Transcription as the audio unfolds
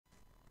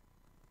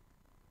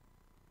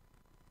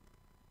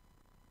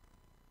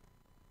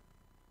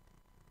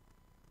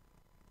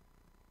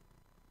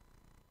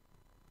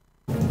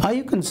Are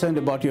you concerned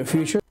about your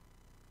future?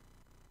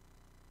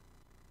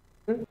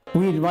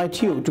 We invite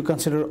you to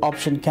consider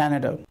Option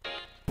Canada.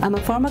 I'm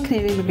a former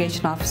Canadian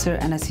immigration officer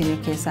and a senior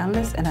case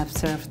analyst, and I've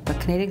served the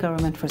Canadian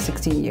government for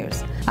 16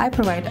 years. I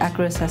provide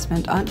accurate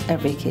assessment on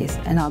every case,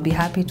 and I'll be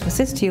happy to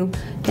assist you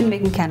in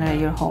making Canada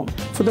your home.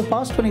 For the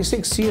past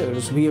 26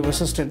 years, we have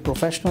assisted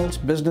professionals,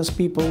 business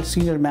people,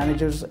 senior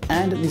managers,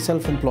 and the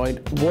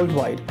self-employed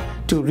worldwide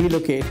to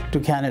relocate to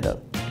Canada.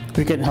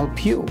 We can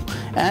help you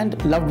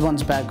and loved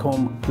ones back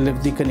home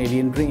live the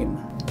Canadian dream.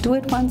 Do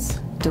it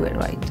once, do it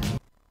right.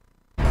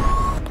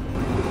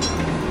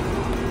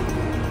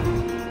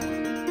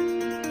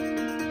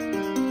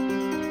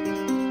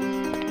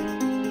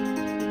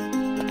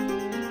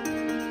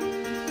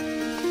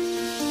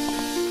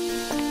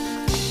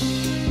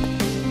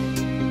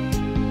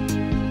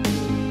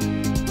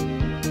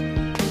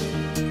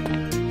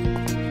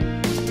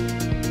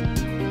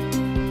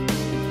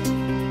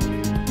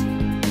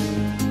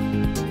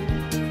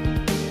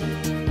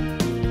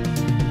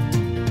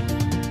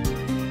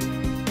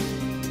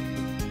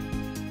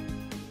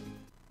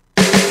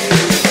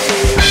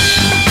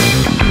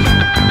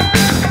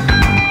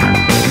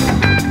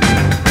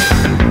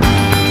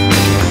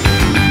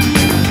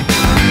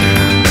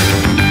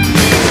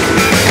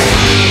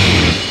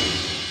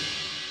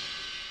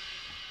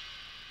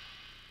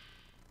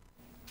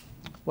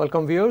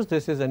 Welcome viewers,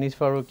 this is Anis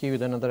Farooqi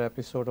with another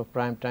episode of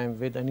Prime Time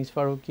with Anis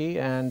Farooqi,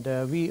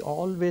 and we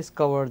always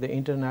cover the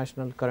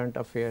international current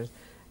affairs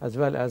as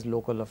well as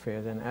local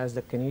affairs. And as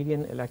the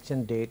Canadian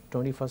election date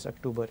 21st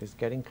October is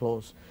getting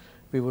close,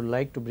 we would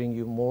like to bring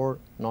you more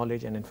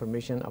knowledge and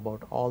information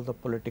about all the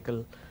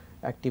political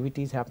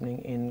activities happening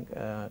in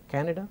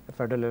Canada, the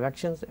federal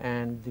elections,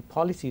 and the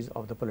policies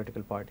of the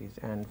political parties.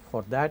 And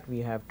for that we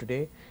have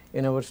today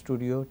in our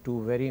studio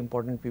two very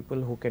important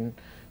people who can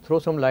throw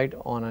some light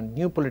on a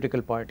new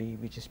political party,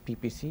 which is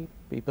PPC,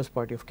 People's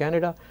Party of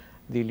Canada.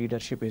 The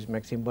leadership is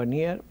Maxime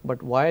Bernier,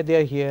 but why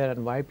they are here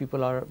and why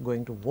people are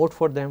going to vote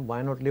for them,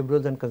 why not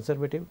liberals and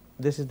conservative,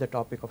 this is the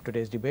topic of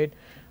today's debate.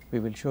 We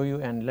will show you,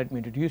 and let me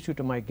introduce you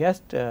to my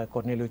guest.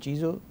 Corneliu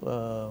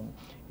Chisu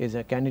is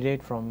a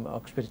candidate from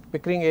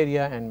Pickering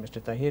area, and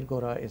Mr. Tahir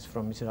Gora is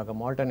from Mississauga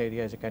Malton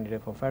area, is a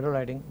candidate for federal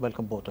riding.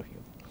 Welcome both of you.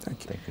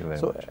 Thank you. Thank you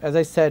very much. So as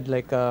I said,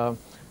 like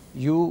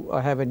you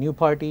have a new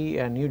party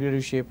and new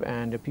leadership,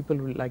 and people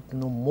would like to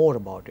know more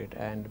about it,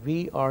 and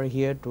we are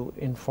here to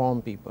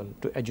inform people,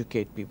 to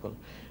educate people,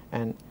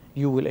 and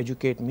you will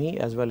educate me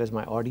as well as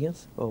my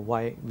audience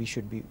why we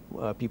should be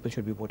people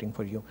should be voting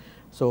for you.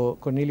 So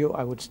Corneliu,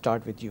 I would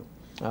start with you.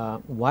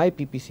 Why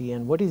PPC,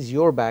 and what is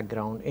your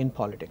background in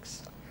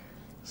politics?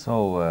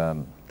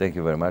 So thank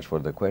you very much for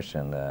the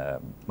question.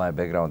 My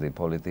background in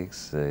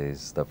politics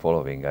is the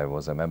following. I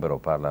was a member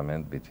of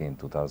parliament between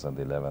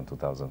 2011 and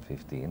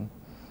 2015,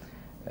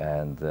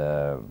 and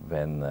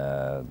when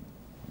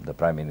the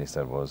prime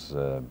minister was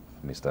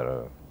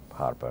Mr.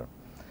 Harper.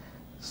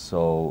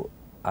 So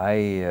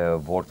I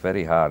worked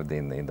very hard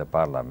in the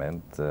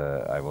parliament.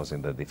 I was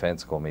in the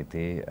defense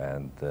committee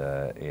and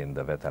in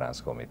the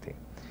veterans committee.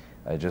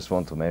 I just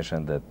want to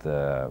mention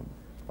that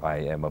I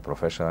am a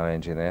professional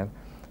engineer,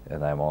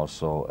 and I'm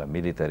also a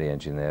military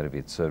engineer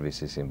with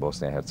services in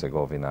Bosnia and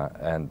Herzegovina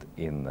and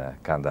in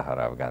Kandahar,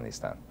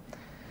 Afghanistan.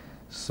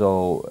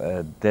 So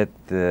that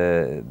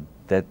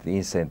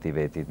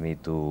incentivized me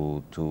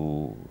to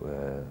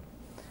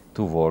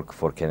work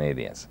for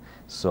Canadians.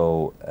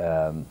 So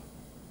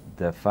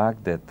the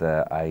fact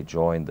that I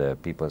joined the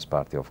People's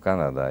Party of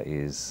Canada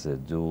is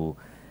due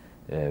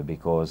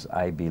because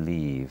I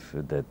believe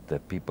that the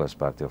People's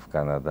Party of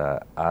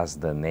Canada, as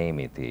the name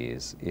it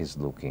is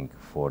looking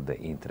for the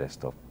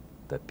interest of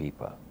the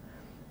people,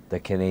 the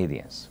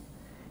Canadians.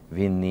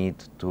 We need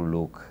to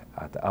look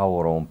at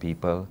our own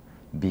people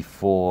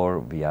before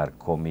we are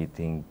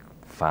committing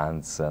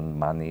funds and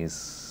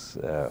monies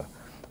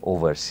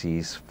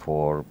overseas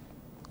for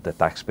the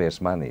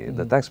taxpayers' money.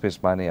 The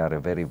taxpayers' money are a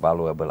very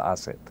valuable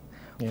asset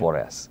for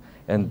us,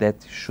 and that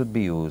should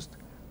be used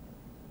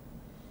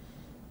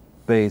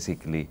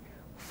basically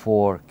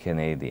for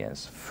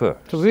Canadians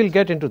first. So we'll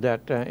get into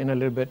that in a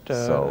little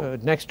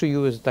bit. Next to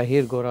you is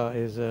Tahir Gora,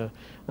 is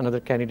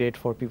another candidate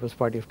for People's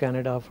Party of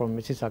Canada from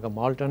Mississauga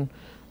Malton.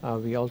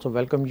 We also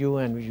welcome you,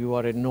 and you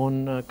are a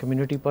known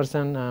community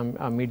person,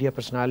 a media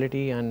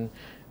personality, and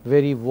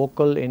very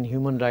vocal in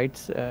human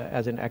rights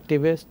as an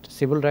activist,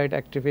 civil rights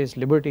activist,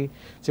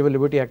 civil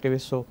liberty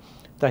activist. So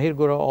Tahir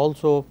Gora,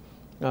 also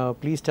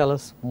please tell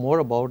us more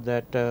about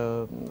that.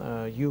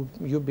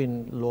 You've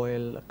been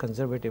loyal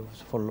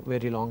conservatives for a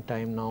very long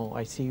time now.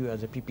 I see you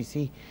as a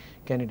PPC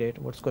candidate.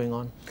 What's going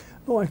on?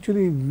 No,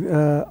 actually,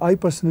 I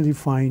personally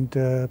find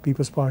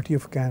People's Party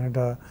of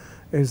Canada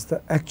is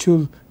the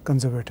actual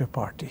conservative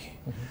party.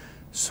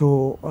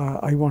 So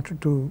I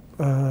wanted to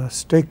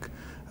stick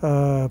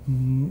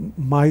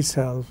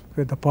myself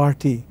with the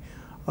party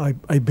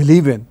I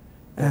believe in,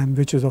 and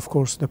which is of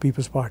course the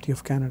People's Party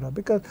of Canada,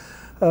 because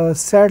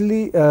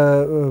sadly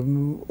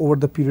over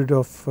the period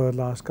of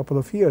last couple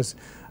of years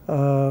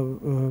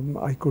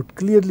I could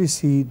clearly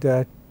see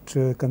that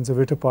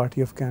Conservative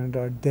Party of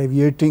Canada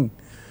deviating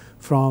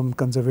from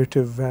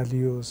conservative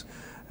values,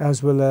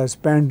 as well as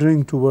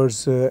pandering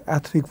towards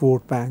ethnic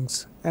vote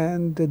banks,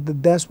 and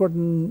that's what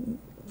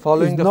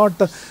following is the not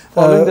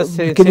the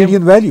same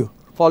Canadian value.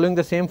 Following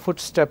the same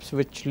footsteps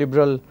which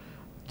liberal,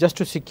 just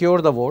to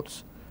secure the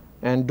votes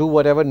and do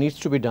whatever needs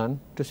to be done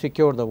to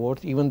secure the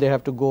votes, even they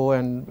have to go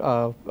and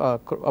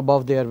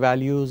above their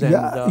values and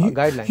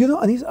guidelines. You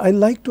know, Anis, I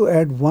like to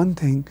add one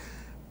thing.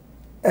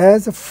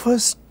 As a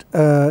first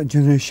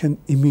generation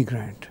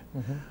immigrant,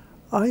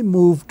 I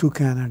moved to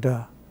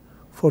Canada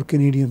for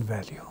Canadian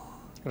value.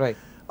 Right.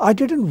 I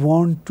didn't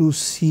want to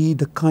see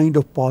the kind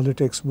of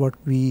politics what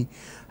we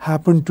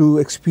happen to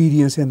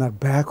experience in our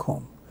back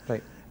home.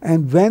 Right.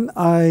 And when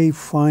I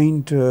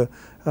find,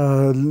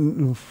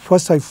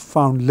 first I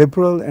found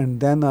liberal, and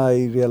then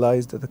I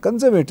realized that the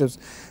conservatives,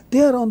 they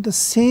are on the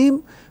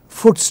same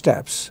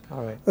footsteps.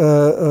 All right.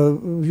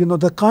 You know,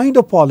 the kind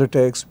of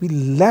politics we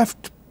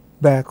left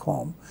back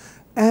home,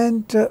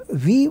 and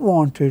we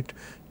wanted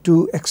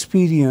to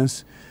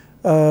experience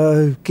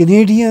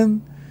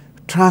Canadian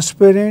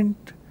transparent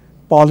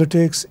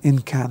politics in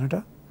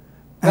Canada,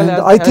 and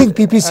Well, I think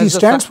PPC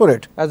stands for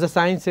it. As the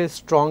sign says,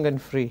 strong and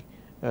free.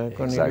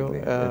 Corneliu. Exactly.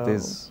 It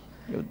is.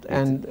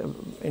 And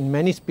in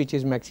many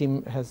speeches,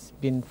 Maxime has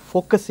been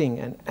focusing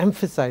and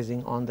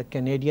emphasizing on the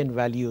Canadian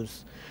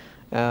values,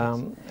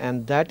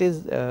 and that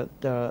is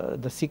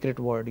the secret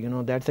word. You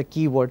know, that's a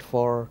key word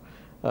for.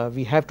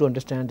 We have to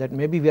understand that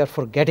maybe we are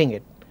forgetting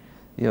it.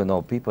 You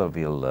know, people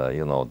will,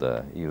 you know,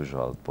 the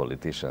usual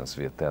politicians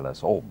will tell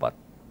us, oh, but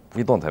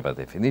we don't have a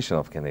definition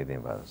of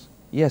Canadian values.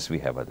 Yes, we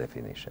have a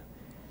definition.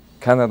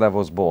 Canada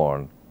was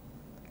born,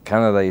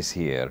 Canada is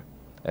here,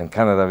 and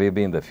Canada will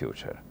be in the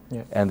future.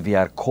 Yeah. And we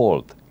are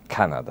called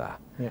Canada.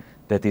 Yeah.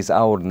 That is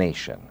our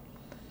nation.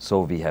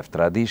 So we have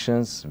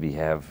traditions, we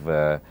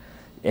have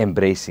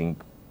embracing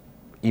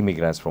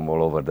immigrants from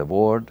all over the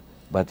world,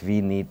 but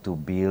we need to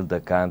build the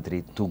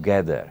country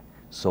together.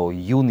 So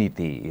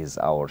unity is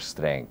our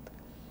strength,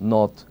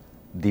 not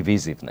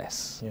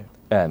divisiveness. Yeah.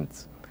 And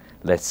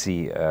let's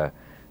see,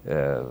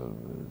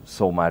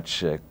 so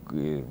much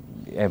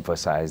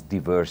emphasize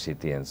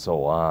diversity and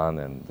so on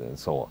and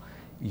so on.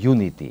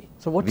 Unity.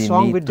 So what's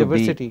wrong with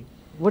diversity?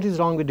 What is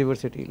wrong with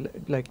diversity?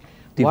 Like,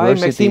 why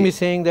Maxime is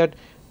saying that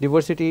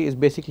diversity is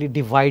basically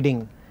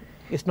dividing,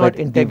 it's not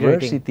integrating.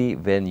 Diversity,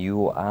 when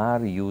you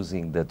are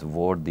using that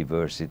word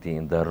diversity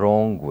in the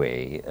wrong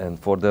way and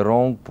for the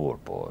wrong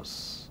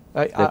purpose,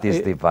 that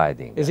is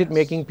dividing. Is it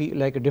making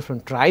like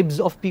different tribes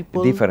of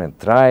people? Different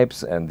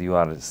tribes, and you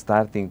are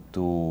starting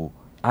to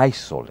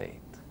isolate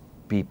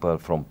people,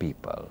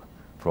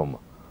 from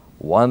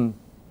one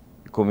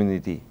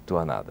community to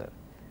another.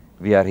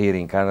 We are here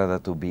in Canada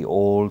to be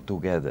all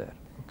together.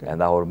 Okay.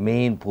 And our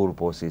main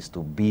purpose is to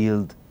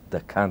build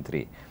the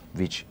country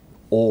which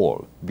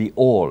we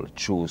all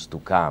choose to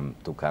come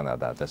to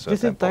Canada at a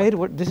certain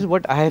point. This is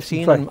what I have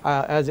seen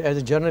as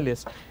a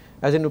journalist,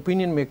 as an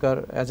opinion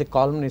maker, as a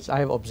columnist. I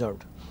have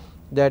observed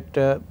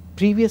that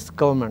previous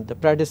government, the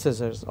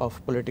predecessors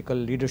of political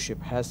leadership,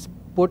 has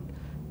put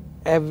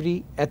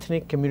every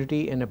ethnic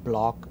community in a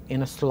block,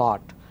 in a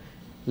slot.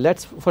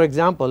 For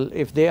example,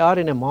 if they are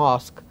in a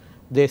mosque,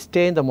 they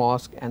stay in the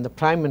mosque and the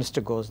Prime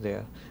Minister goes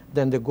there.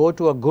 Then they go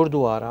to a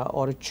Gurdwara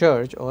or a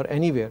church or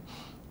anywhere.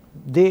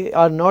 They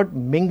are not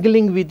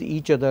mingling with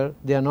each other,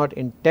 they are not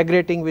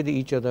integrating with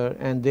each other,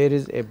 and there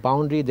is a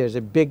boundary, there is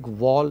a big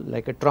wall,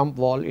 like a Trump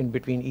wall in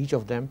between each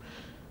of them.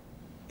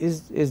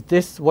 Is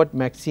this what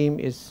Maxime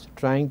is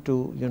trying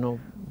to, you know,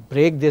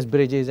 break these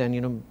bridges and,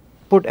 you know,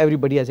 put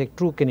everybody as a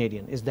true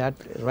Canadian? Is that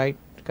right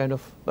kind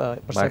of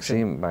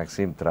perception?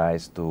 Maxime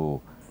tries to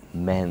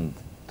mend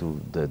to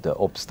the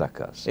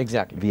obstacles.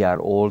 Exactly. We are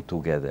all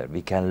together.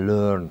 We can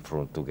learn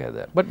from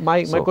together. But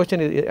my question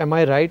is, am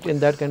I right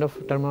in that kind of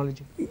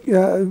terminology?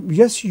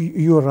 Yes,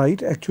 you are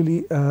right.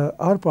 Actually,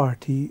 our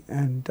party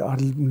and our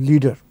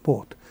leader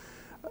both,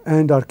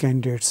 and our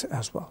candidates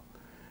as well,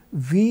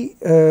 we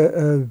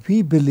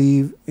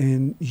believe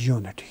in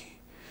unity.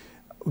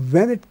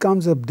 When it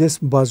comes up this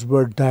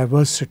buzzword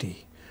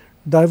diversity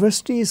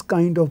is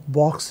kind of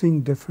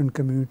boxing different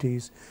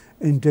communities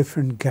in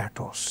different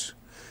ghettos.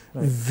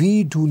 Right.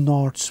 We do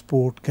not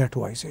support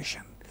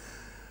ghettoization.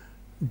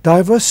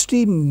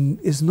 Diversity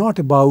is not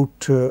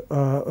about,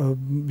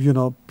 you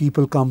know,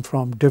 people come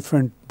from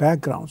different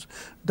backgrounds.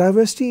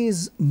 Diversity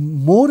is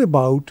more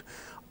about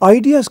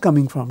ideas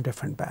coming from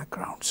different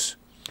backgrounds.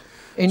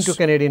 Into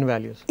Canadian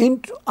values.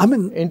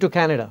 Into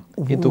Canada.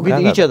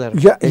 With each other.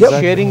 Yeah,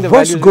 exactly. Sharing the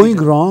What's values.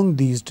 going wrong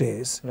these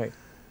days? Right.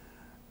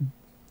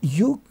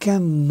 You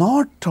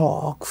cannot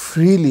talk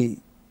freely.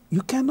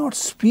 You cannot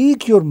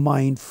speak your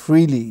mind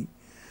freely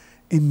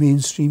in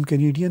mainstream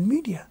Canadian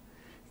media.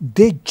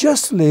 They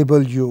just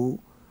label you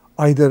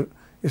either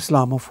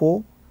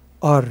Islamophobe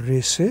or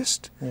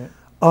racist, yeah,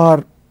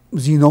 or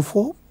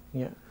xenophobe.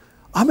 Yeah.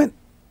 I mean,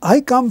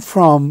 I come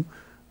from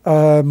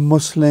a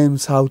Muslim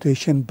South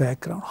Asian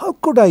background. How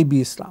could I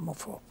be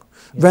Islamophobe,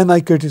 yeah, when I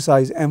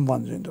criticize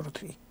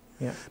M103?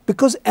 Yeah.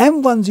 Because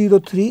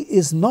M103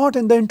 is not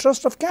in the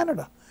interest of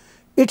Canada.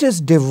 It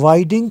is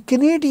dividing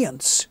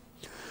Canadians.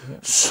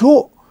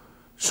 So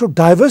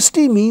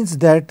diversity means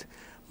that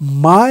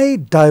my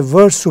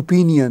diverse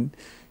opinion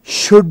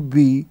should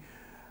be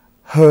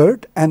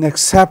heard and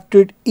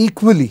accepted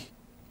equally.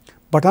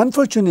 But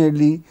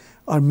unfortunately,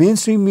 our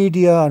mainstream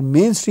media, our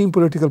mainstream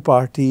political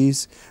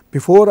parties,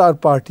 before our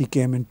party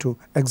came into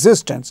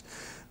existence,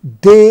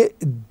 they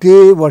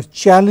were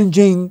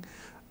challenging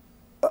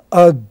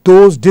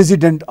those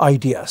dissident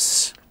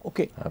ideas.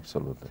 Okay.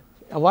 Absolutely.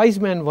 A wise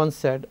man once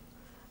said,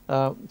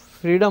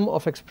 freedom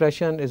of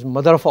expression is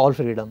mother of all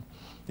freedom.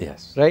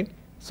 Yes. Right?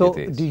 So,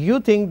 It is. do you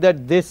think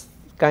that this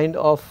kind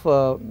of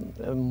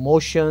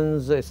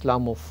motions,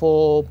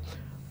 Islamophobe,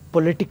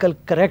 political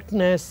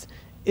correctness,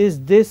 is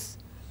this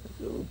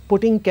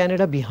putting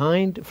Canada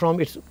behind from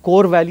its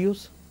core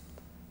values?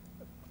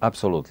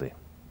 Absolutely.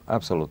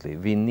 Absolutely.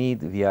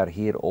 We are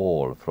here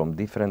all from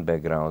different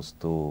backgrounds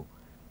to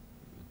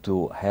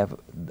have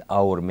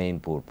our main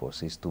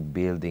purpose is to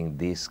building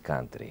this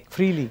country.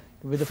 Freely,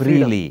 with the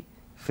freedom.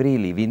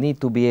 Freely. We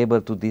need to be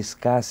able to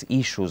discuss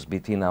issues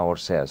between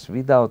ourselves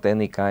without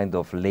any kind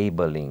of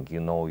labeling, you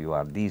know, you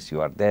are this,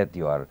 you are that,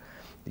 you are,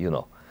 you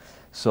know.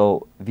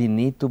 So we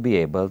need to be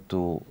able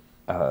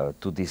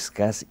to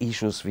discuss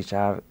issues which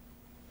are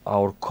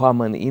our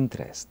common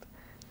interest,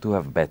 to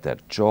have better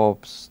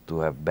jobs, to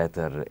have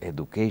better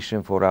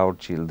education for our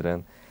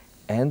children,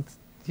 and,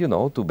 you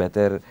know, to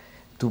better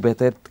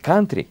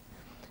country.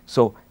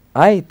 So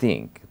I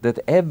think that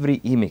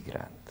every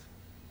immigrant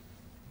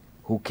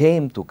who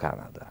came to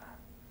Canada,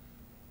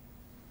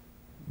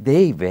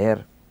 they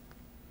were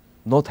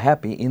not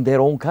happy in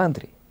their own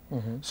country.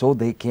 So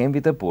they came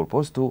with a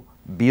purpose to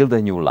build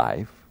a new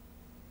life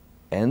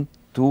and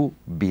to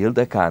build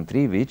a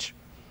country which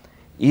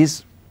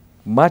is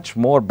much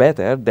more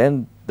better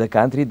than the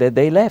country that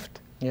they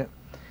left. Yeah.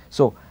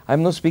 So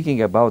I'm not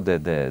speaking about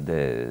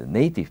the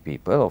native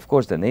people. Of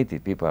course, the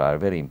native people are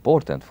very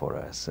important for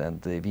us,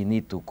 and we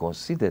need to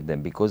consider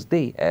them because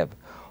they have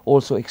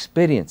also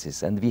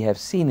experiences, and we have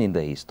seen in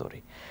the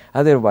history.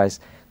 Otherwise,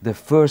 the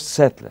first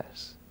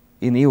settlers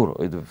in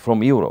Europe,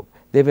 from Europe,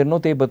 they were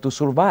not able to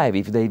survive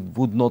if they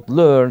would not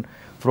learn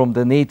from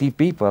the native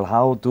people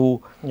how to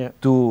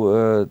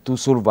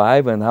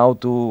survive and how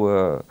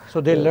to. So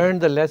they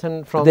learned the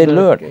lesson from. They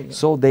learn.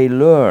 So they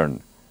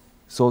learn.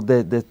 So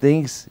the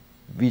things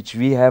which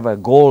we have a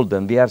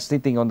golden, we are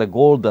sitting on the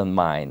golden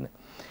mine.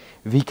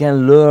 We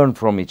can learn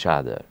from each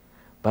other,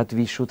 but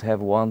we should have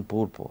one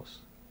purpose: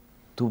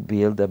 to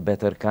build a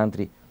better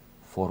country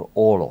for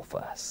all of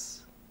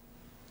us.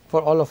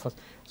 For all of us.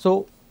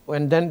 So,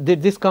 and then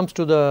this comes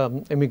to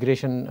the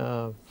immigration,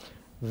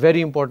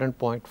 very important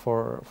point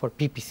for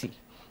PPC.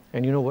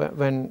 And you know,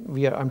 when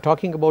I'm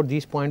talking about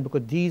these points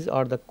because these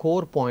are the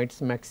core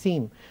points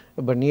Maxime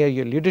Bernier,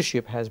 your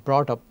leadership, has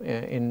brought up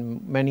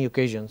in many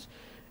occasions.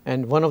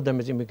 And one of them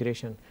is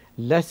immigration,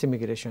 less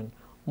immigration,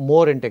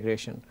 more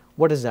integration.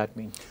 What does that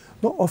mean?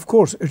 No, of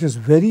course, it is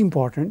very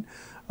important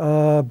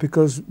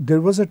because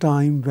there was a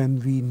time when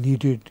we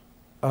needed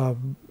a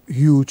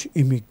huge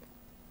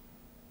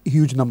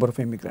number of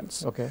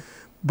immigrants. Okay.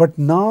 But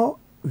now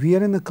we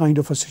are in a kind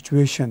of a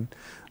situation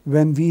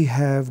when we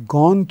have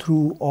gone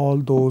through all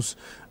those,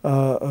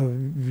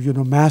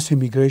 mass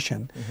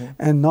immigration,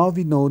 and now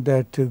we know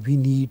that we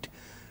need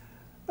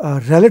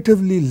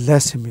relatively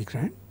less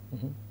immigrant.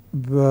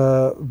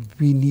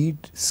 We need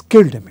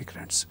skilled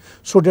immigrants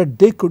so that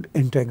they could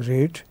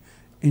integrate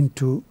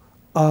into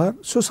our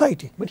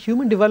society. But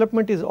human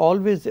development is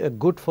always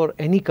good for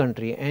any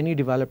country, any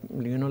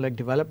development, you know, like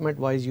development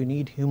wise you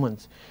need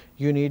humans,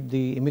 you need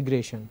the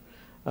immigration.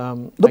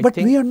 No, but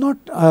we are not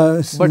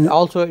but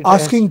also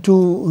asking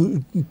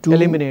to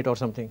eliminate or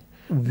something.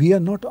 We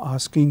are not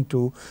asking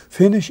to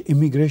finish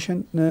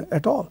immigration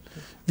at all.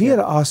 We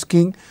are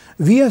asking,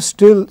 we are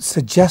still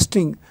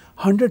suggesting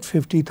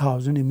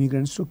 150,000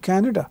 immigrants to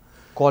Canada.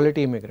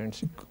 Quality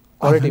immigrants,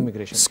 quality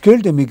immigration.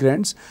 Skilled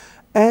immigrants.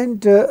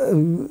 And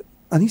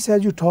Anis,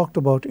 as you talked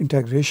about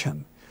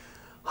integration,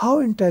 how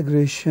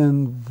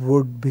integration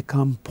would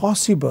become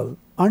possible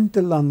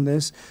until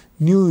unless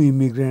new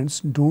immigrants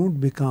don't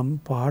become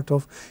part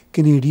of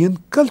Canadian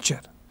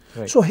culture.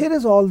 Right. So here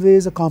is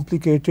always a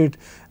complicated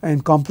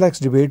and complex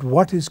debate,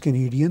 what is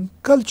Canadian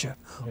culture?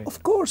 Right.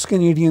 Of course,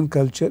 Canadian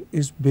culture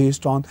is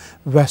based on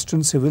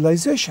Western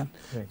civilization,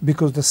 right,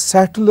 because the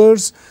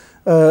settlers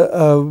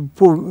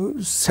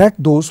set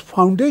those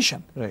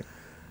foundation. Right.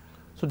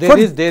 So there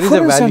is a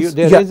value, instance,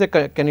 there is a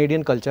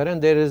Canadian culture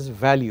and there is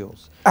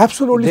values.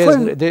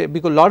 Absolutely.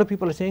 Because a lot of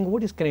people are saying,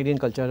 what is Canadian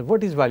culture?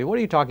 What is value? What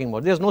are you talking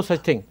about? There's no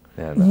such thing.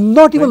 Yeah, no.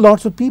 Not even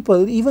lots of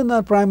people, even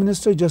our Prime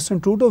Minister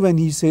Justin Trudeau, when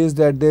he says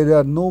that there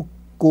are no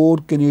core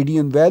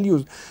Canadian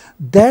values,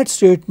 that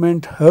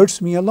statement hurts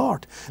me a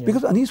lot. Yeah.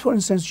 Because Anis, for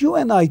instance, you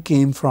and I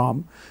came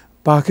from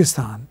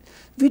Pakistan.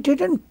 We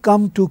didn't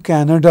come to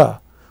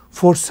Canada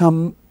for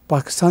some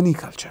Pakistani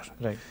culture.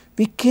 Right.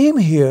 We came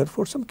here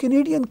for some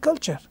Canadian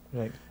culture.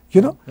 Right.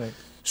 You know? Right.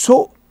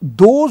 So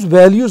those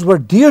values were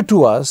dear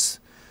to us.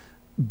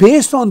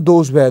 Based on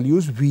those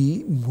values,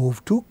 we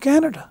moved to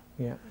Canada.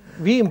 Yeah.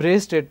 We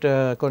embraced it,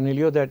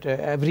 Corneliu, that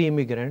every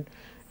immigrant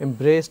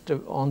embraced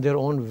on their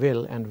own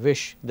will and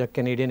wish the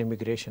Canadian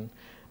immigration,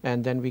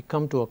 and then we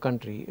come to a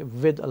country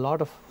with a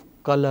lot of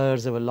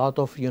colors, a lot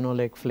of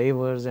like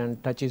flavors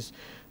and touches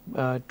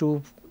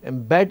to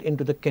embed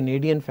into the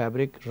Canadian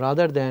fabric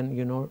rather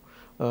than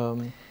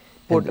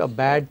put a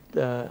bad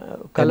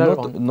color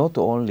on. Not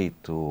only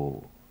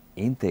to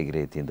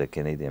integrate in the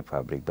Canadian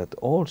fabric, but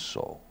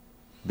also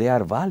they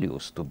are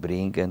values to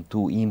bring and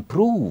to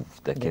improve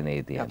the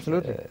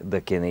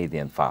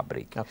Canadian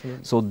fabric.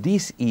 Absolutely. So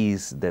this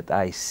is that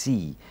I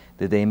see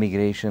that the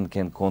immigration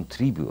can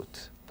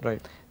contribute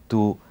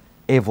to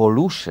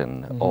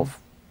evolution of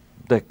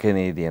the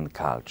Canadian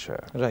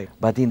culture,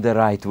 but in the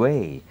right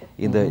way,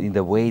 in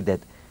the way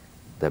that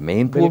the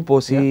main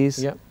purpose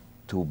is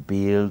to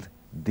build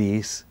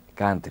this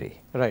country.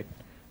 Right.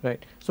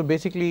 So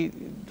basically,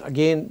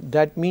 again,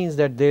 that means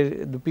that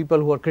the people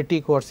who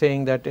are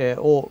saying that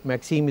oh,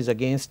 Maxime is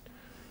against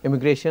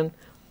immigration,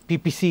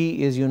 PPC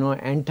is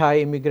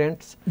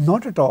anti-immigrants.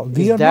 Not at all.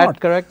 Is that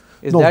correct?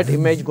 Is that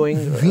image going?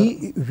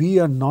 We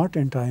are not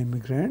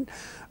anti-immigrant.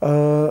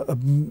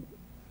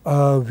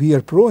 We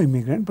are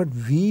pro-immigrant, but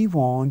we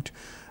want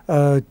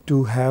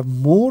to have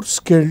more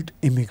skilled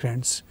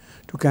immigrants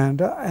to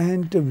Canada,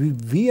 and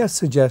we are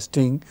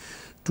suggesting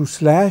to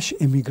slash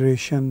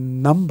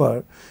immigration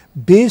number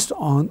based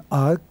on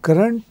our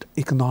current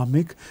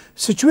economic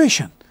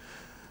situation.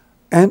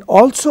 And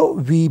also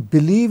we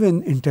believe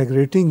in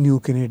integrating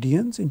new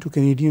Canadians into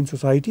Canadian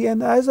society,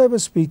 and as I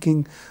was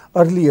speaking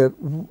earlier,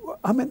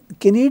 I mean,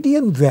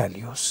 Canadian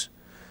values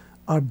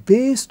are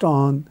based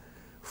on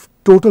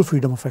total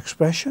freedom of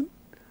expression,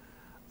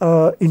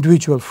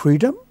 individual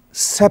freedom,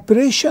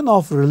 separation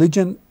of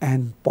religion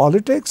and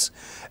politics,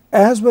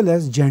 as well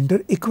as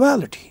gender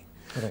equality.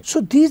 Right.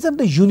 So these are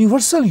the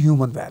universal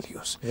human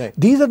values. Right.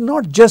 These are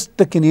not just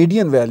the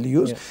Canadian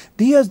values.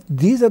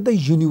 These are the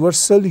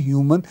universal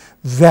human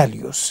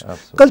values.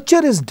 Absolutely.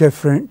 Culture is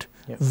different.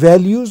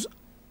 Values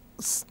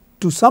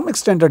to some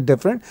extent are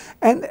different,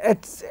 and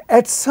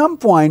at some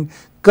point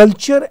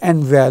culture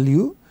and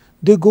value,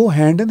 they go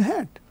hand in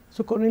hand.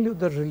 So Corneliu,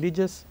 the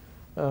religious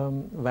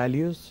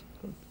values,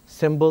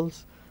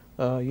 symbols,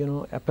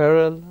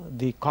 apparel,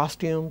 the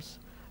costumes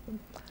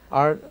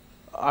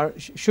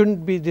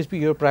shouldn't this be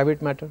your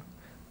private matter?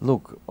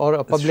 Look, or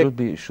a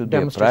public should be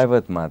a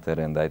private matter,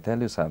 and I tell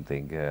you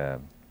something.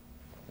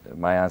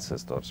 My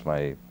ancestors,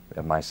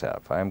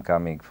 myself, I am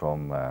coming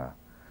from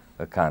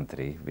a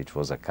country which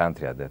was a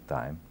country at that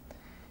time,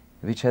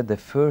 which had the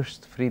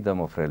first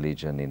freedom of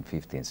religion in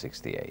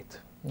 1568.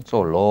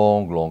 So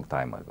long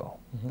time ago.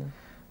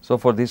 So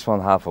for this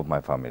one, half of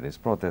my family is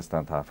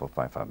Protestant, half of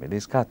my family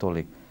is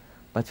Catholic,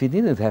 but we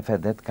didn't have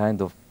had that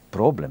kind of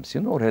problems.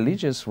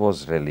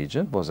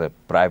 Religion was a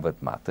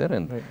private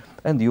matter,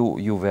 and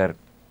you were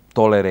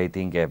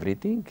tolerating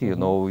everything.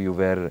 You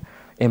were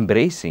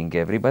embracing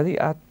everybody.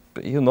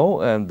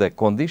 And the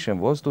condition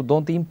was to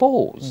don't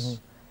impose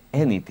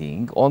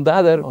anything on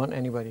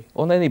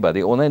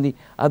any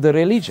other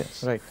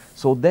religions. Right.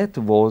 So that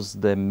was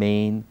the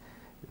main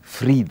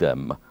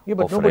freedom.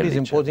 But nobody is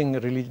imposing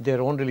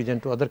their own religion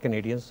to other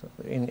Canadians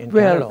in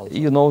Canada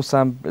also.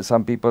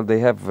 Some people, they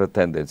have a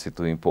tendency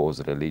to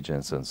impose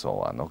religions and so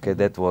on. Okay,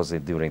 that was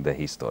it during the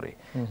history.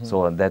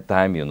 So at that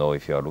time,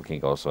 if you are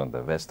looking also in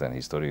the Western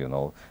history,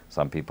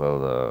 some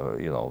people,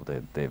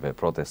 they were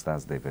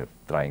Protestants, they were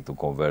trying to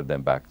convert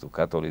them back to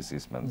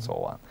Catholicism and so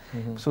on.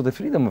 So the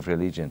freedom of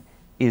religion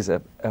is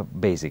a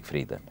basic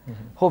freedom.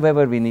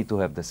 However, we need to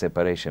have the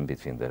separation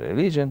between the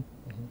religion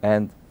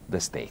and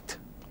the state.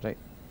 Right.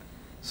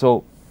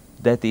 So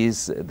that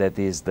is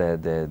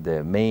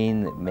the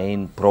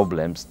main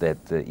problems that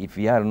if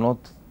we are not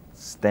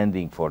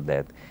standing for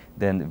that,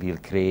 then we'll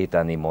create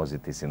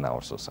animosities in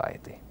our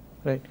society.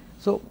 Right.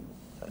 So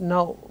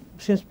now,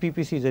 since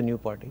PPC is a new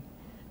party,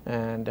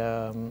 and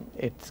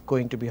it's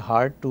going to be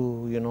hard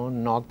to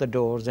knock the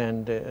doors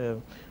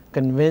and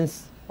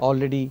convince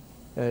already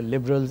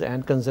liberals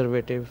and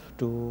conservative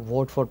to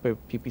vote for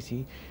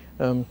PPC.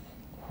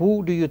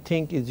 Who do you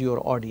think is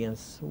your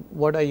audience?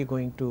 What are you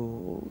going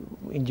to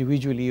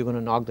individually you're going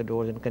to knock the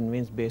doors and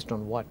convince based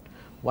on what?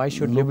 Why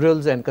should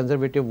liberals and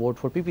conservative vote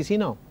for PPC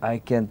now? I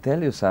can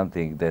tell you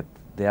something, that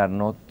they are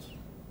not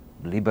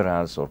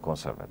liberals or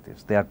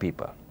conservatives. They are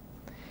people.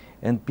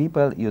 And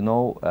people,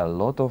 a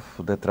lot of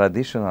the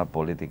traditional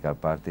political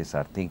parties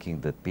are thinking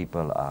that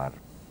people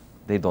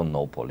they don't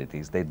know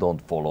politics, they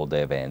don't follow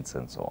the events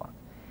and so on.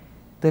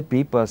 The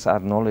peoples are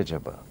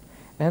knowledgeable.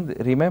 And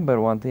remember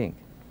one thing,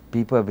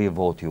 people will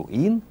vote you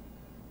in,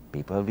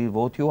 people will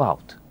vote you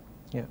out.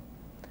 Yeah.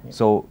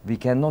 So we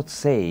cannot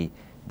say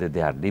that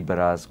they are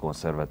liberals,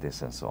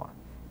 conservatives and so on.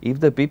 If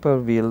the people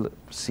will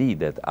see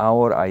that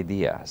our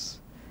ideas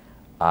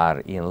are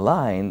in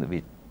line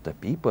with the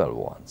people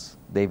wants,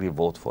 they will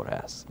vote for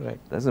us. Right.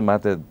 Doesn't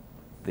matter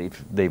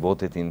if they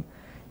voted in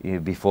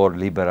before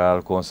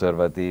liberal,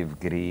 conservative,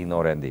 green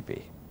or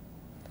NDP.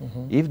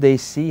 If they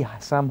see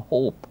some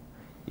hope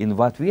in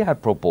what we are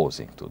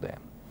proposing to them,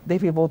 they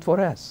will vote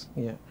for us.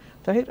 Yeah.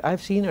 Tahir,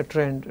 I've seen a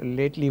trend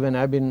lately when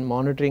I've been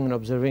monitoring and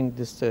observing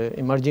this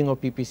emerging of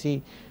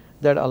PPC.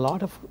 that a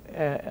lot of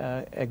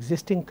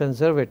existing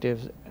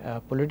conservatives,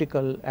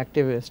 political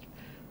activists,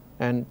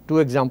 and two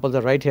examples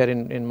are right here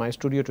in my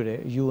studio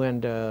today, you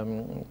and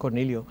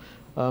Corneliu,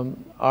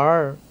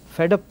 are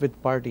fed up with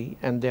party,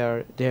 and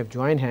they have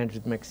joined hands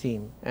with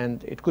Maxime,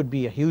 and it could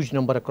be a huge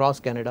number across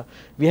Canada.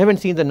 We haven't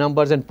seen the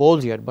numbers and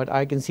polls yet, but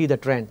I can see the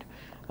trend.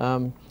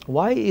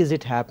 Why is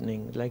it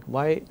happening? Like,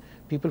 why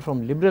people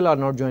from liberal are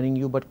not joining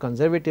you, but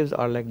conservatives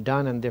are like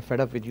done and they're fed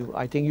up with you?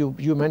 I think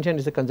you mentioned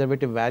it's the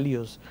conservative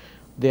values.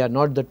 They are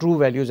not the true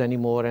values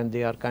anymore, and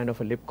they are kind of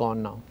a lipcon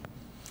now.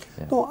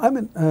 Yeah. No, I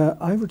mean,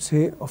 I would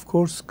say, of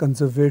course,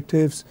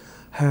 conservatives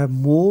have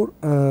more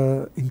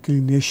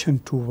inclination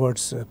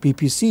towards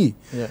PPC.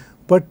 Yeah.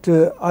 But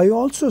I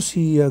also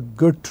see a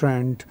good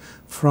trend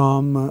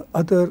from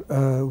other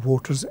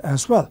voters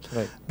as well.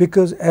 Right.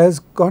 Because as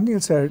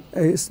Corneliu said,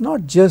 it's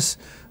not just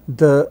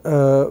the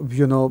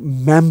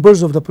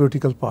members of the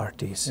political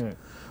parties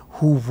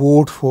who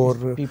vote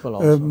for people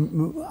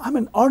also. I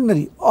mean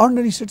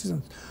ordinary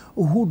citizens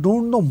who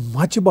don't know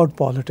much about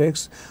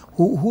politics,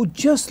 who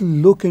just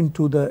look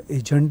into the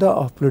agenda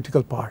of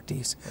political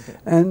parties. Okay.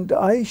 And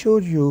I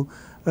assure you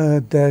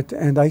that,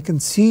 and I can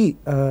see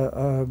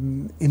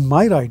in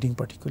my riding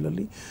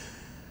particularly,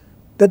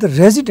 that the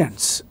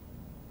residents,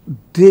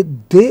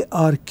 they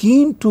are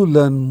keen to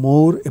learn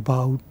more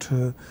about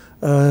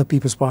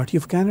People's Party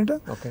of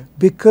Canada, Okay.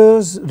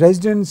 because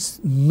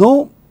residents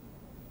know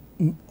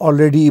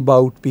already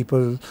about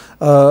people,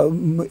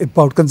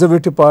 about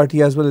Conservative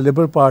Party as well as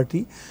Liberal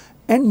Party,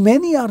 and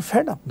many are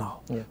fed up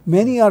now. Yeah.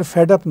 Many are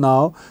fed up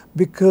now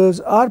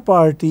because our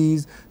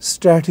party's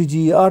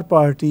strategy, our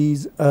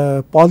party's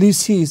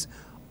policies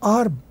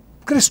are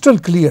crystal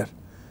clear,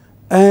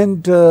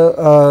 and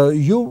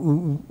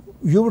you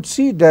would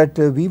see that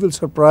we will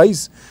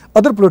surprise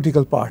other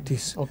political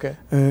parties Okay.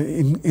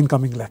 in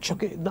coming election.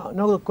 Okay.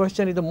 Now the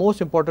question is, the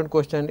most important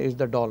question is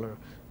the dollar,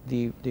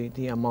 the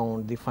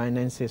amount, the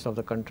finances of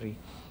the country,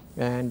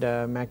 and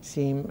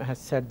Maxime has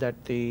said that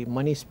the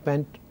money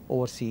spent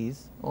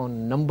overseas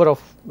on number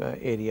of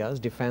areas,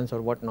 defense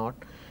or whatnot,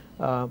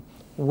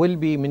 will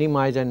be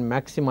minimized and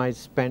maximized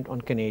spent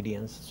on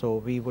Canadians. So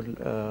he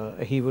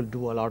will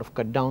do a lot of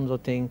cut downs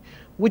of things,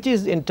 which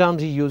is in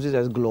terms he uses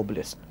as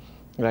globalist,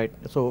 right?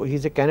 So he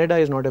said Canada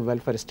is not a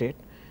welfare state,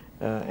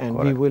 and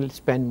Correct. we will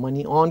spend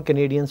money on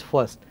Canadians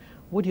first.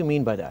 What do you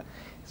mean by that?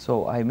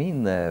 So I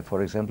mean,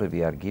 for example,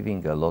 we are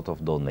giving a lot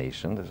of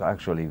donations.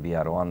 Actually, we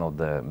are one of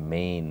the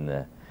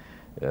main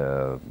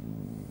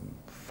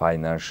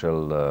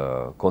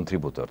financial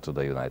contributor to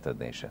the United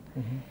Nations.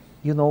 Mm-hmm.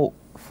 You know,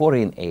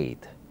 foreign aid,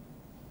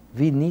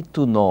 we need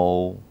to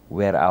know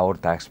where our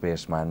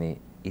taxpayers' money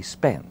is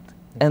spent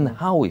and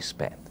how it's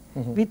spent.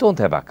 We don't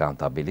have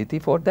accountability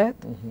for that.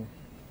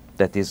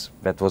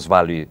 That was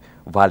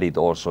valid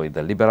also in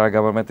the liberal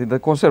government, in the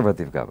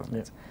conservative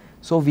government. Yeah.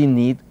 So we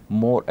need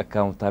more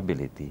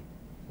accountability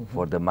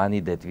for the money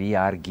that we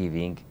are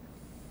giving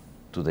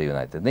to the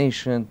United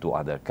Nations, to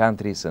other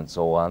countries and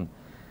so on.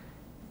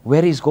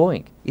 Where is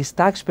going? It's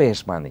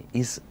taxpayers' money,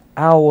 it's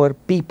our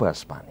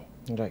people's money.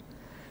 Right.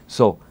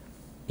 So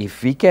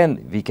if we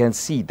can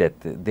see that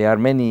there are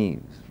many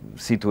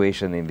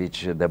situations in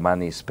which the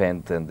money is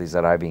spent and is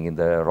arriving in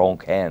the wrong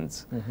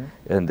hands,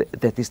 and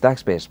that is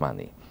taxpayers'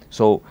 money.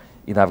 So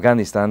in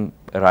Afghanistan,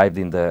 arrived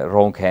in the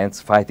wrong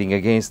hands fighting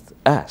against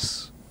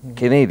us,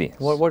 Canadians.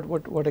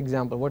 What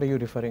example? What are you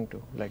referring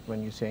to? Like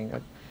when you're saying,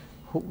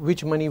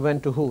 which money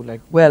went to who?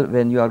 Like, well,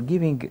 when you are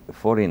giving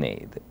foreign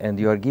aid and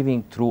you are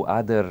giving through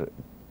other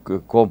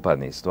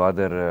companies, to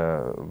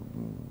other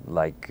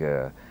like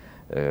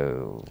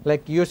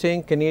you're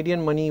saying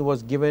Canadian money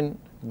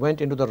went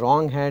into the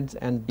wrong hands,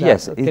 and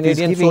yes,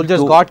 Canadian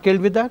soldiers got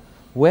killed with that?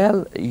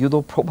 Well, you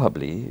know,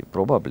 probably,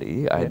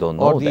 I don't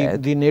know or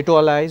that. the NATO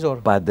allies, or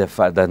but the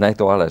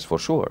NATO allies for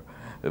sure.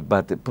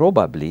 But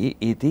probably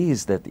it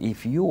is that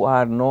if you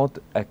are not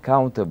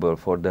accountable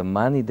for the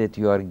money that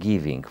you are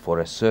giving for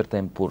a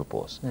certain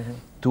purpose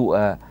to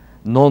a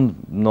NGO,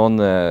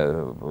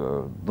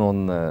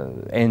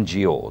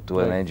 to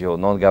an NGO,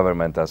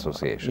 non-government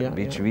association,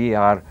 which we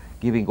are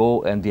giving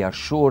all, and we are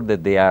sure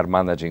that they are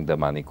managing the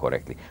money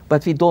correctly.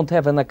 But we don't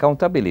have an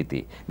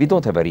accountability. We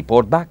don't have a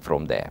report back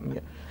from them.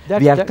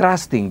 We are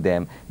trusting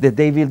them that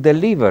they will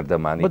deliver the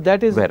money. But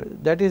that is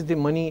the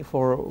money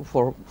for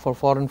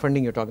foreign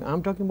funding you're talking.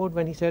 I'm talking about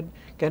when he said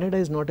Canada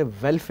is not a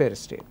welfare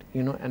state,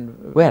 you know, and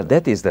well,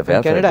 that is the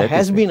welfare. Canada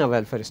has been a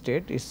welfare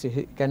state.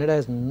 Canada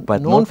is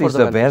but known not for is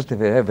the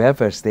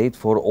welfare state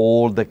for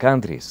all the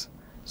countries.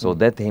 So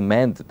that he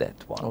meant that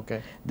one.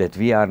 Okay. That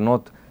we are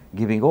not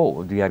giving,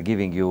 we are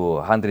giving you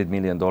 $100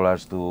 million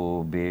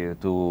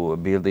to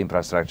build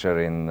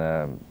infrastructure in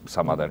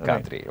some other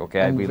country.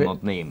 Okay, and I will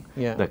not name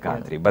the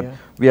country, but yeah.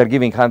 we are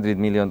giving $100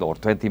 million or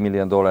 $20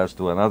 million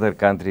to another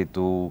country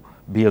to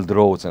build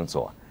roads and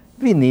so on.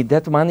 We need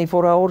that money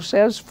for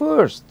ourselves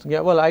first. Yeah,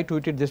 well, I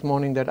tweeted this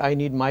morning that I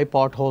need my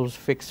potholes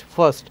fixed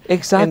first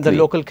Exactly. in the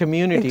local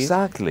communities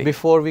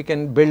before we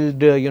can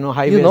build,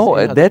 highways. You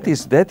know,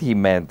 that he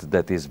meant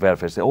that is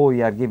welfare. Oh,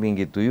 we are giving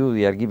it to you,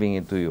 we are giving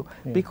it to you.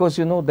 Yeah. Because,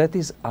 that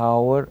is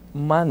our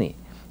money.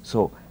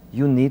 So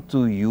you need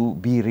to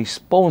be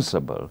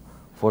responsible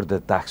for the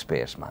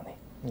taxpayers' money.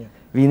 Yeah.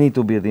 We need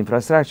to build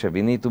infrastructure,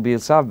 we need to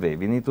build subway,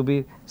 we need to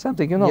build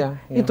something, Yeah.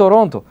 In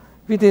Toronto.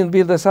 We didn't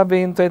build a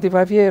subway in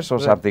 25 years or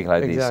something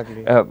like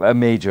exactly. this. A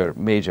major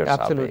absolutely,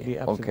 subway. Absolutely.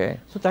 Okay.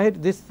 So Tahir,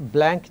 this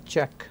blank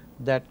check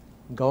that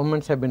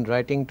governments have been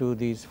writing to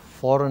these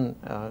foreign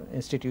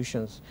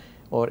institutions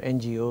or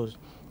NGOs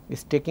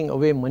is taking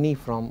away money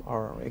from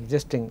our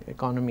existing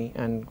economy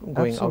and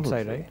going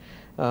outside, right?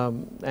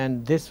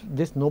 And this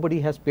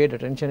nobody has paid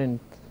attention in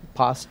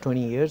past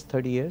 20 years,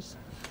 30 years.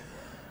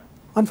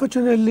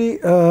 Unfortunately,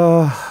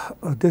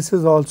 this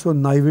is also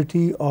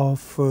naivety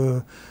of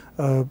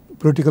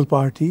political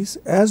parties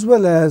as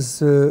well as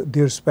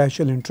their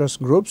special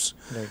interest groups,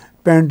 Right.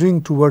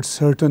 pandering towards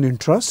certain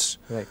interests.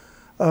 Right.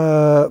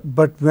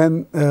 But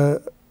when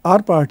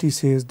our party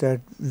says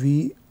that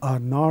we are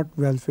not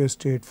welfare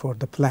state for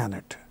the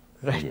planet,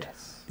 Right.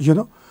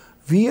 Yes.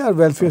 we are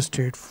welfare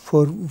state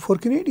for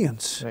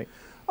Canadians. Right.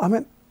 I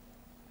mean,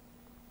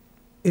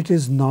 it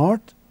is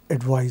not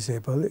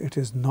advisable, it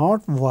is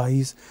not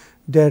wise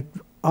that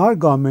our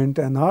government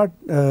and our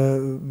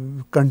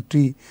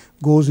country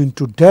goes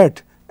into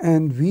debt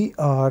and we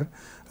are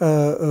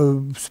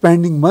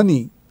spending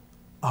money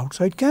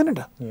outside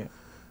Canada. Yeah.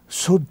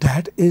 So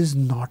that is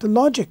not a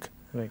logic.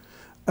 Right.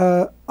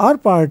 Our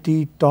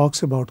party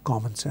talks about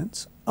common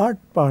sense. Our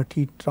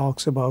party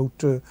talks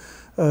about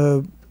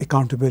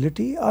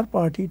accountability. Our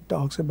party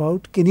talks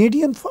about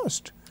Canadian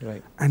first.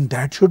 Right. And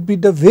that should be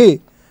the way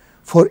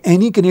for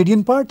any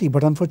Canadian party.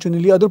 But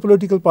unfortunately, other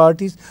political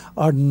parties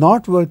are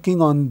not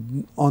working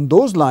on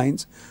those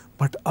lines.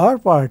 But our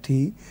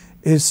party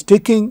is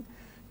sticking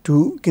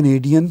to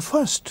Canadian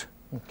first.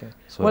 Okay.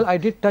 So well, I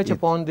did touch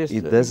upon this.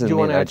 It doesn't do you mean,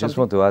 want to I add just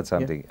something? want to add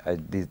something.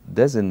 It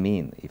doesn't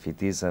mean if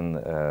it is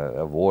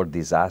a war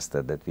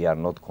disaster that we are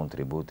not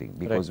contributing,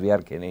 because Right. we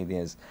are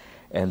Canadians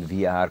and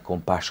we are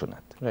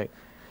compassionate. Right.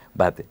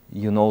 But to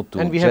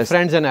And we have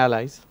friends and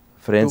allies.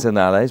 friends and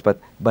allies, but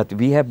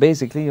we have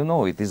basically,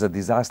 it is a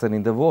disaster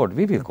in the world.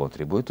 We will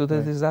contribute to the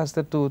Right.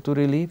 disaster to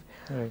relieve,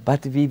 Right.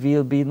 but we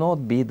will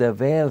not be the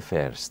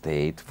welfare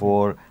state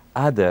for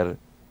other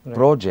Right.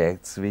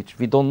 projects which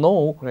we don't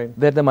know Right.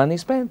 where the money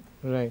is spent.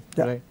 Right,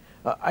 Yeah. right.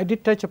 I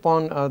did touch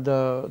upon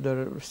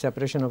the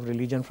separation of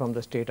religion from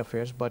the state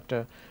affairs, but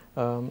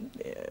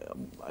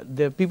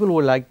the people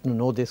would like to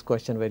know this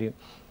question very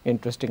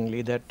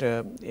interestingly, that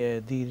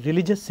the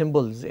religious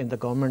symbols in the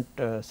government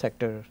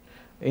sector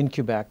in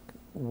Quebec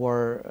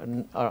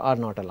are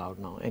not allowed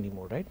now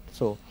anymore, right?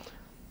 So,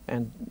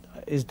 and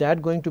is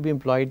that going to be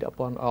employed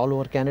upon all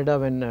over Canada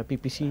when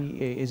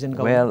PPC is in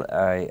government?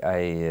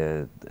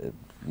 Well,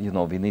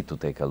 we need to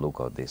take a look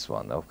at this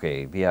one.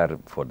 Okay, we are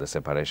for the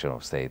separation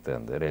of state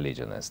and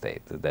religion and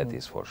state, that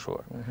is for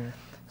sure.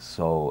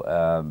 So,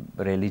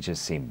 religious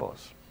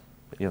symbols,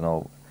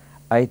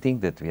 I think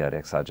that we are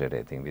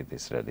exaggerating with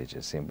these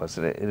religious symbols.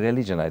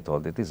 Religion, I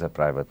told, it is a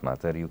private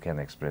matter. You can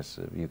express,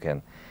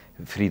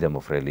 freedom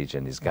of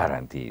religion is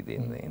guaranteed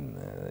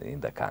in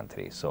the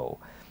country. So,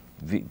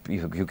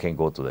 you can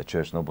go to the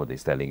church. Nobody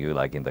is telling you,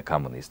 like in the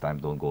communist time,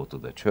 don't go to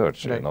the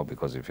church, Right.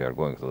 because if you are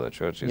going to the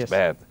church, it's Yes.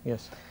 bad.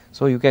 Yes.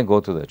 So you can go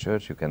to the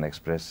church, you can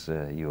express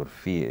your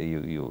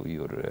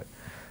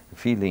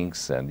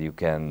feelings, and you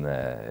can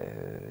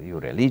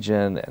your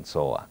religion and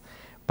so on.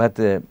 But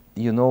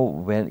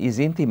when it's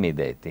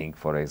intimidating,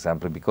 for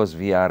example, because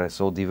we are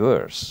so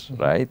diverse,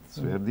 right?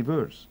 So we are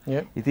diverse.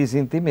 Yeah. It is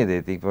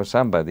intimidating for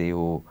somebody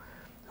who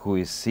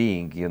is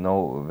seeing,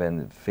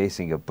 when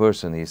facing a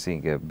person, he's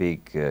seeing a big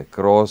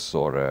cross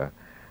or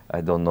I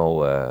don't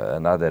know,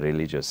 another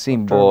religious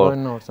symbol,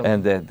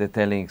 and they're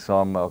telling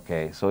some,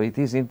 okay, so it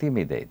is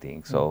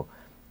intimidating. So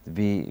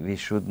we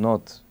should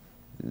not,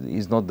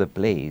 is not the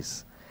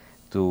place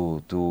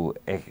to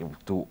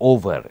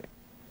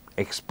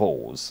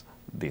overexpose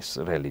these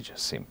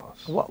religious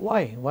symbols.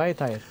 Why,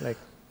 Tahir?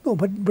 No,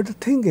 but the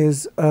thing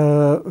is,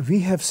 we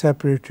have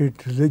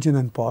separated religion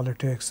and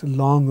politics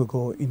long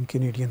ago in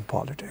Canadian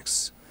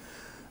politics.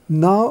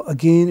 Now,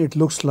 again, it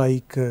looks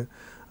like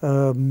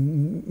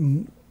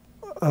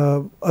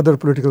other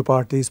political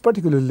parties,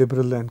 particularly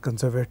liberal and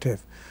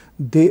conservative,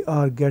 they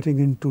are getting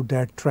into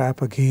that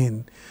trap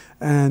again,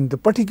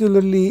 and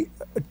particularly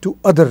to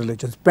other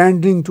religions,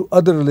 pandering to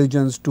other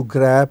religions to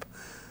grab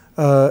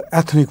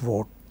ethnic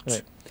votes.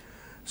 Right.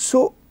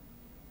 So,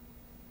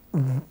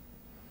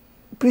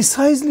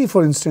 precisely,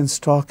 for instance,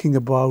 talking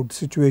about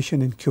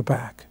situation in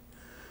Quebec,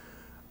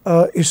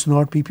 it's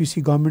not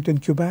PPC government in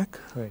Quebec.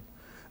 Right.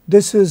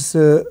 This is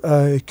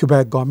a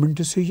Quebec government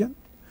decision.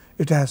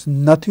 It has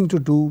nothing to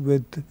do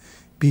with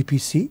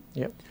PPC.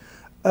 Yep.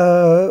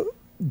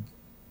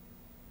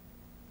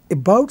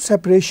 About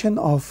separation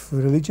of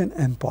religion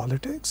and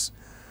politics,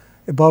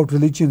 about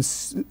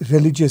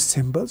religious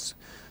symbols,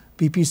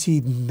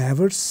 PPC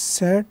never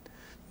said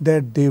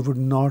that they would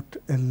not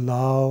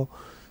allow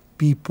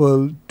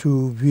people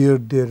to wear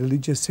their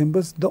religious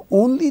symbols. The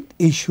only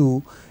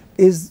issue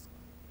is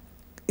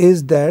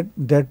that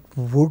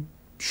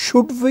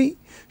should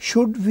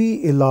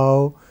we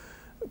allow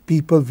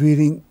people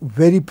wearing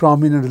very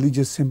prominent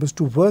religious symbols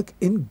to work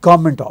in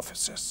government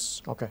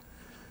offices? Okay.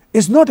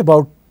 It's not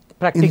about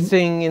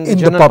practicing in the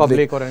general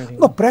public or anything.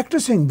 No,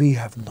 practicing we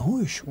have no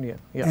issue.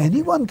 Yeah,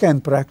 Anyone can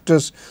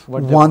practice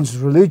what one's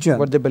religion.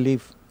 What they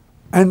believe.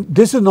 And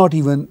this is not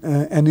even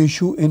an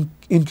issue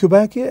in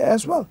Quebec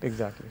as well.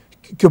 Exactly.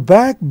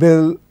 Quebec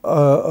Bill,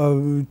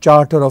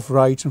 Charter of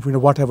Rights and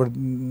Freedom, whatever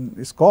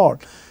it's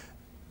called,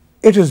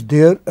 it is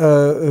their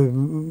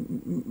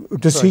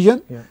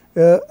decision. Right.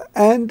 Yeah.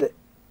 And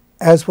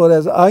as far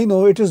as I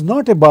know, it is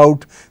not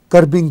about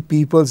curbing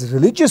people's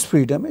religious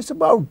freedom. It's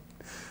about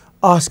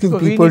asking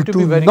people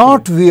to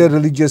not wear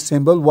religious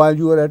symbol while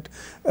you are at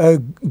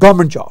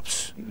government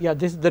jobs. Yeah,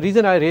 this the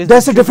reason I raised.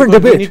 That's a different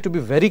debate. We need to be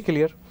very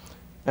clear,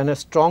 and a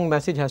strong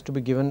message has to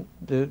be given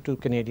to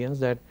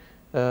Canadians that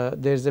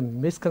there's a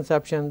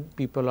misconception.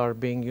 People are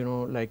being,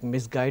 like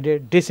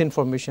misguided.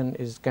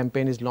 Disinformation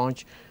campaign is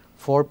launched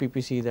for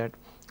PPC that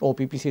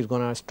PPC is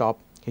going to stop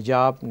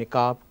hijab,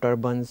 niqab,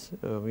 turbans,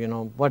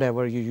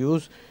 whatever you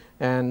use.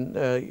 And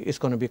it's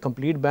going to be a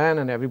complete ban,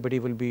 and everybody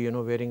will be,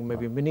 wearing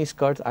maybe mini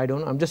skirts.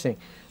 I'm just saying.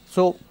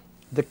 So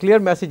the clear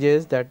message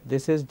is that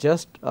this is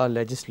just a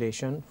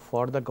legislation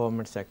for the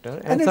government sector,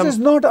 and it is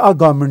not a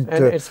government.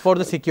 And it's for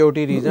the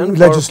security reason,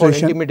 for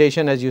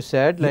intimidation, as you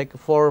said, like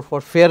for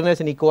fairness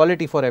and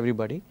equality for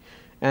everybody.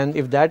 And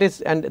if that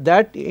is, and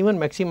that even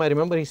Maxime, I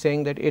remember he's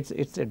saying that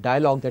it's a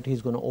dialogue that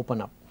he's going to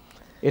open up.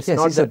 It's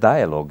a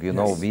dialogue.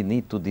 We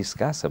need to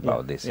discuss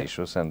about these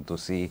issues and to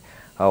see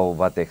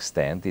what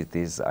extent it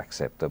is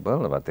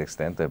acceptable, what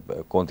extent a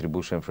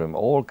contribution from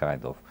all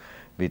kind of,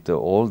 with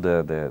all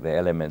the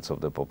elements of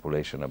the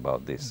population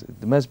about this.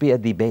 There must be a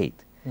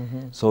debate.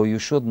 So you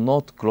should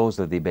not close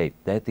the debate.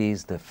 That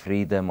is the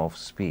freedom of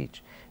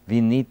speech. We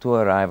need to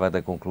arrive at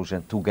a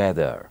conclusion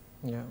together.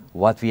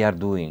 What we are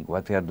doing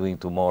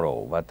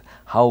tomorrow,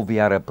 how we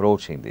are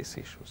approaching these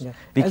issues.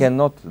 We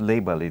cannot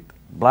label it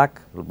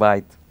black,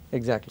 white,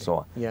 exactly. So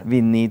on.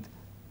 We need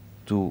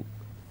to,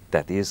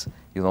 that is,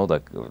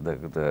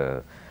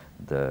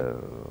 the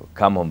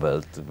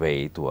Commonwealth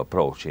way to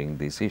approaching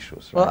these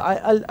issues.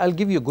 Right? Well, I'll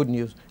give you good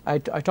news. I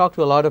talked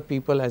to a lot of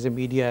people as a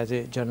media, as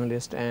a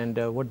journalist, and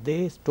what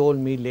they told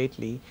me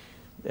lately,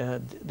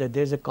 that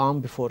there's a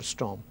calm before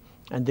storm,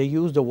 and they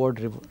use the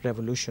word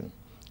revolution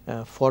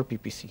for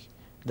PPC.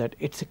 That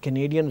it's a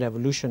Canadian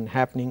revolution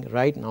happening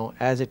right now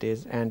as it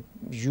is, and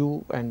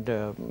you and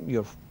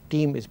your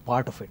team is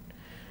part of it.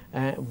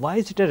 Why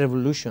is it a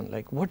revolution?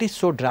 Like, what is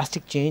so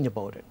drastic change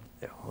about it?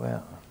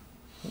 Well,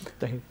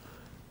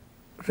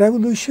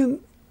 revolution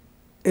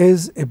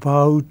is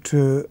about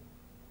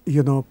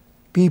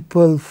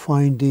people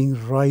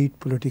finding right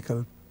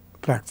political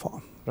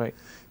platform. Right.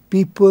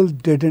 People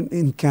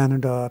in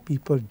Canada,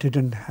 people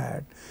didn't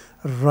have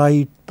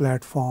right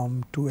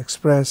platform to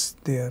express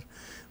their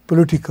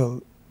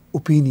political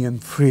opinion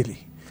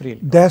freely.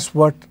 That's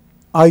what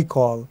I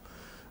call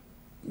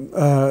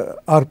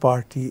our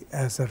party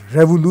as a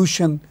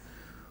revolution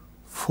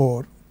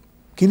for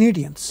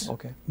Canadians.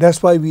 Okay.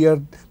 That's why we are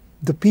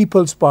the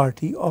People's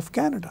Party of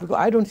Canada. Because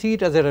I don't see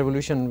it as a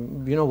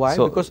revolution. You know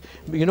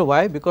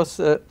why? Because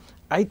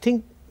I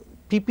think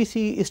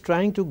PPC is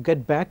trying to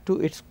get back to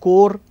its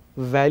core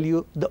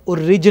value, the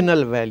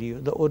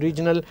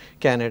original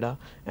Canada,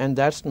 and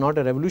that's not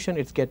a revolution.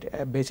 It's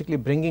basically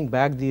bringing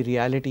back the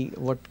reality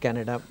what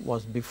Canada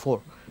was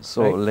before.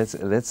 So right?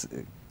 let's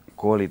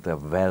call it a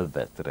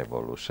velvet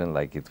revolution,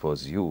 like it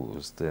was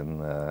used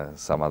in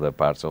some other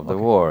parts of the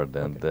world,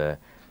 and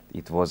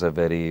it was a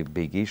very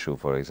big issue,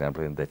 for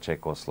example, in the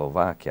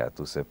Czechoslovakia,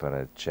 to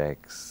separate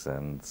Czechs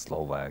and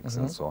Slovaks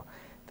and so on.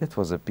 That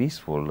was a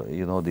peaceful,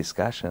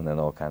 discussion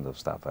and all kind of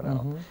stuff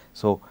around.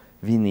 So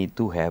we need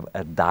to have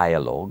a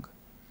dialogue,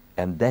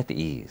 and that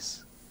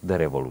is the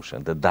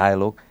revolution. The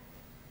dialogue,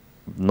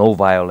 no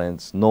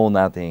violence, no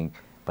nothing,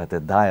 but a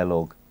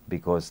dialogue,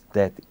 because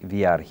that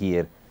we are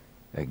here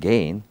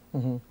again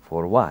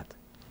for what?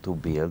 To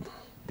build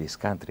this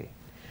country.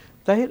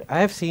 Tahir, I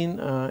have seen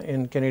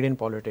in Canadian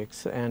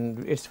politics,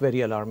 and it's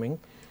very alarming,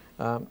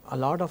 a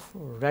lot of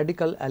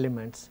radical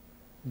elements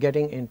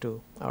getting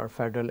into our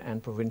federal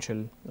and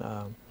provincial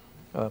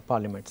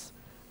parliaments.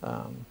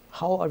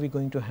 How are we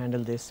going to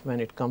handle this when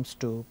it comes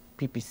to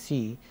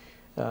PPC,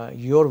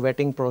 your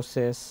vetting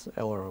process,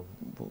 or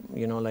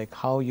like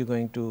how you're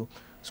going to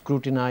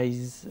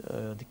scrutinize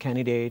the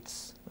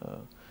candidates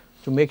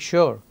to make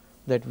sure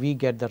that we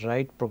get the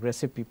right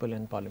progressive people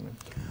in parliament?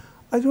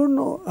 I don't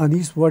know,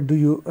 Anis, what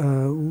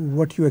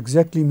you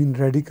exactly mean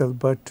radical,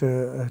 but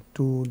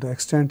to the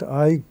extent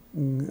I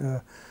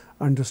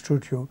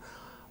understood you,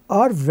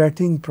 our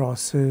vetting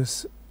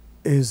process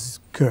is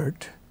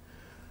good.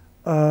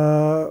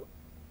 Our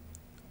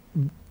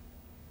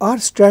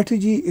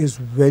strategy is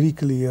very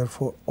clear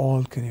for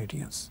all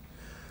Canadians,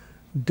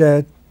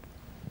 that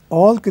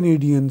all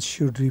Canadians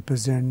should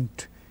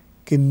represent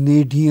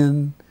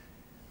Canadian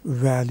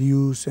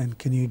values and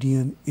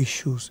Canadian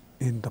issues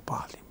in the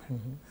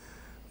parliament.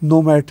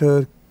 No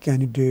matter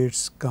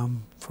candidates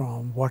come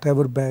from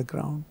whatever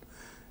background.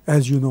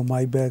 As you know,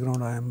 my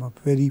background, I am a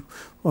very,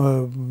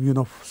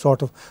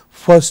 sort of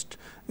first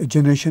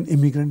generation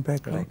immigrant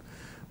background. Right.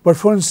 But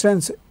for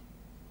instance,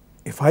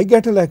 if I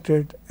get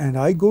elected and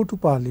I go to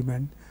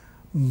parliament,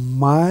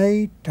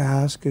 my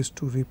task is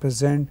to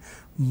represent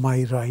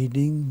my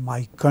riding,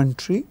 my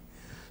country,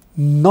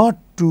 not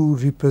to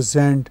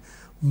represent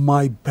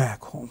my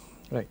back home.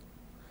 Right.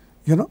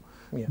 You know,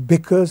 Yeah.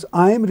 because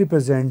I am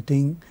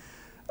representing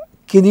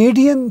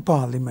Canadian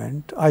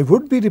Parliament, I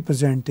would be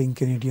representing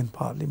Canadian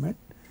Parliament,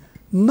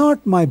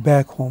 not my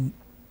back home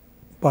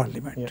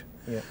Parliament. Yeah.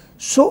 Yeah.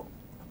 So,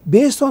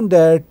 based on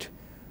that,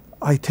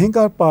 I think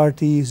our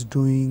party is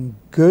doing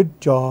good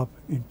job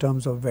in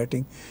terms of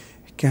vetting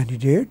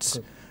candidates,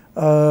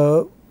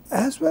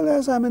 as well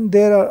as, I mean,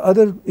 there are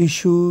other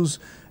issues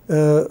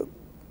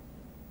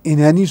in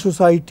any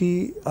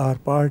society. Our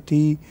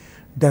party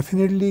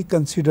definitely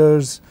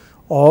considers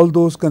all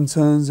those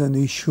concerns and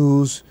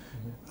issues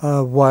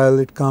while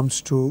it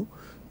comes to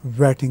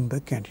vetting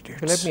the candidates.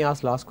 So let me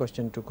ask last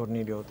question to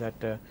Corneliu,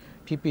 that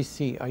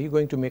PPC, are you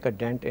going to make a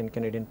dent in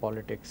Canadian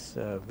politics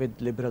with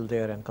Liberal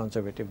there and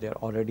Conservative there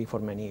already for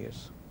many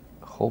years?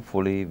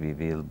 Hopefully we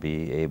will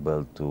be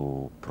able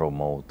to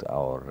promote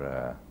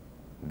our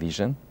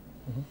vision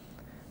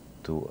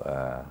to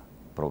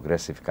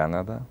progressive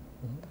Canada.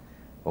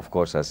 Of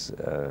course, as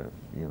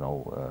you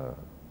know,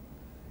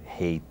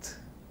 hate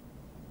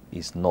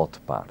is not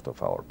part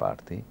of our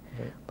party,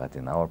 but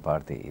in our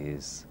party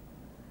is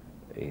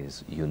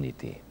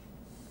unity.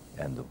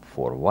 And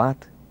for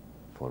what?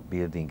 For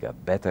building a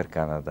better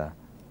Canada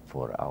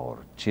for our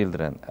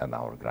children and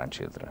our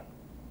grandchildren.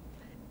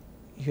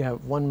 You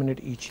have 1 minute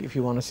each if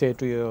you want to say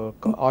to your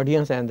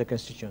audience and the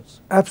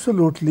constituents.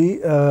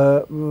 Absolutely.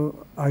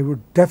 I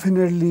would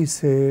definitely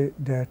say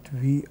that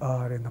we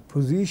are in a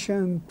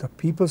position, the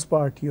People's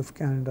Party of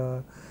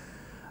Canada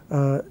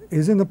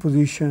is in a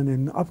position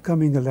in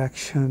upcoming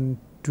election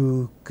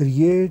to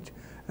create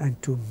and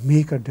to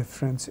make a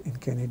difference in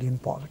Canadian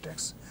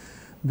politics,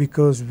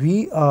 because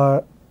we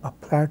are a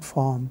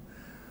platform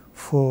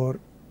for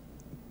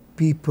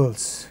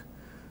peoples,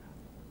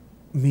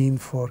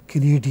 for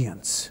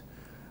Canadians.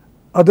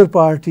 Other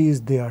parties,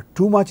 they are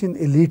too much in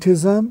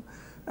elitism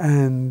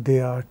and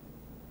they are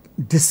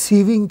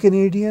deceiving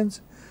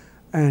Canadians,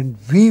 and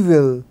we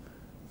will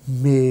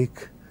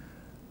make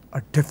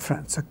a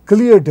difference, a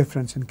clear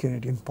difference in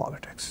Canadian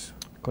politics.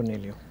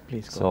 Corneliu,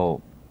 please go.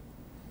 So,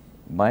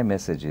 my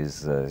message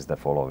is the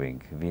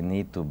following. We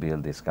need to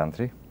build this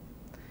country.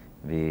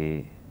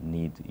 We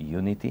need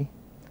unity,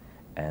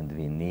 and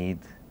we need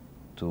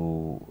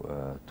to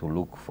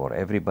look for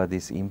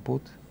everybody's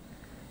input.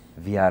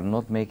 We are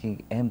not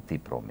making empty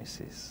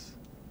promises.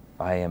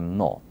 I am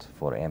not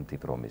for empty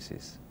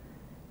promises.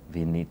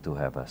 We need to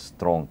have a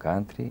strong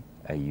country,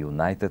 a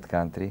united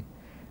country,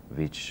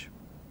 which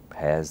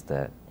has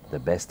the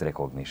best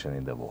recognition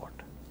in the world.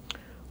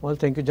 Well,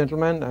 thank you,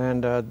 gentlemen,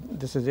 and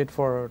this is it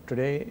for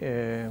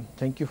today.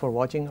 Thank you for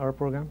watching our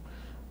program.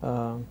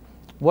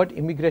 What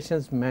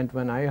immigrations meant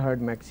when I heard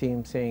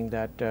Maxime saying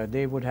that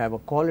they would have a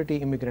quality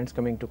immigrants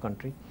coming to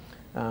country,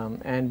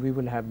 and we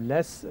will have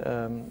less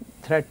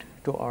threat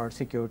to our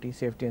security,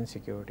 safety and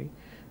security,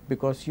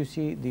 because you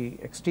see the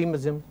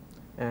extremism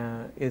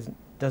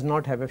does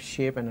not have a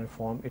shape and a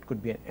form. It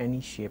could be in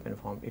any shape and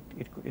form.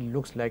 It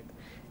looks like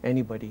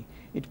anybody.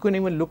 It couldn't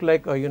even look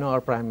like our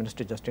Prime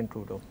Minister Justin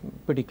Trudeau,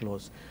 pretty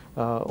close.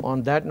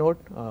 On that note,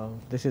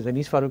 this is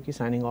Anis Farooqui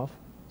signing off.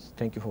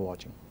 Thank you for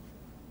watching.